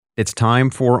It's time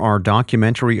for our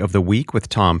documentary of the week with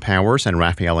Tom Powers and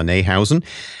Rafaela Nehausen.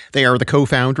 They are the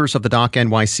co-founders of the Doc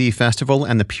NYC Festival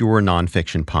and the Pure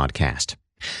Nonfiction Podcast.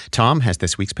 Tom has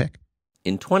this week's pick.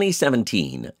 In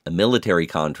 2017, a military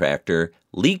contractor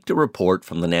leaked a report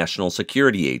from the National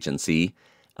Security Agency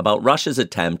about Russia's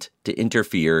attempt to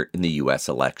interfere in the U.S.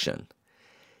 election.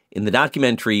 In the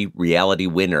documentary Reality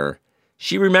Winner,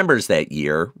 she remembers that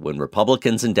year when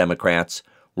Republicans and Democrats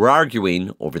were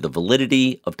arguing over the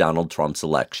validity of Donald Trump's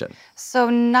election. So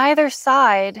neither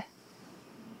side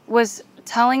was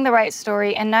telling the right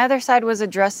story, and neither side was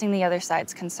addressing the other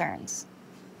side's concerns.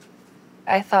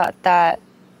 I thought that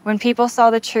when people saw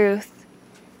the truth,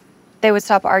 they would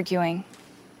stop arguing,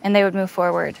 and they would move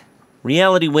forward.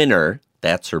 Reality Winner,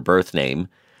 that's her birth name,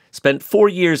 spent 4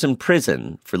 years in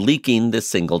prison for leaking this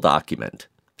single document.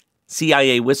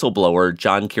 CIA whistleblower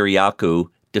John Kiriakou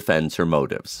defends her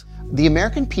motives. The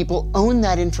American people own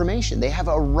that information. They have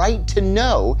a right to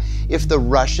know if the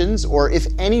Russians or if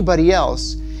anybody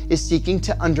else is seeking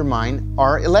to undermine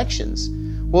our elections.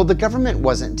 Well, the government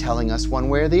wasn't telling us one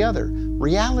way or the other.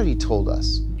 Reality told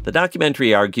us. The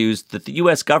documentary argues that the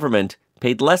U.S. government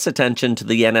paid less attention to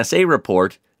the NSA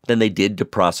report than they did to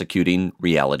prosecuting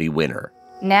Reality Winner.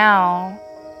 Now,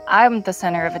 I'm the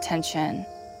center of attention.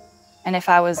 And if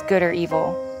I was good or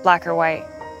evil, black or white.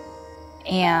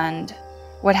 And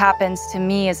what happens to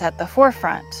me is at the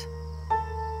forefront.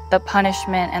 The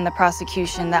punishment and the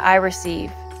prosecution that I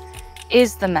receive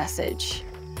is the message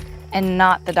and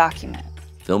not the document.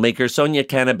 Filmmaker Sonia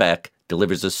Kannabek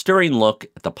delivers a stirring look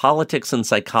at the politics and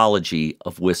psychology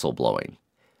of whistleblowing.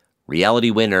 Reality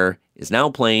Winner is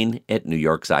now playing at New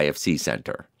York's IFC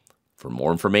Center. For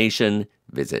more information,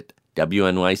 visit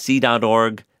wnyc.org/docs.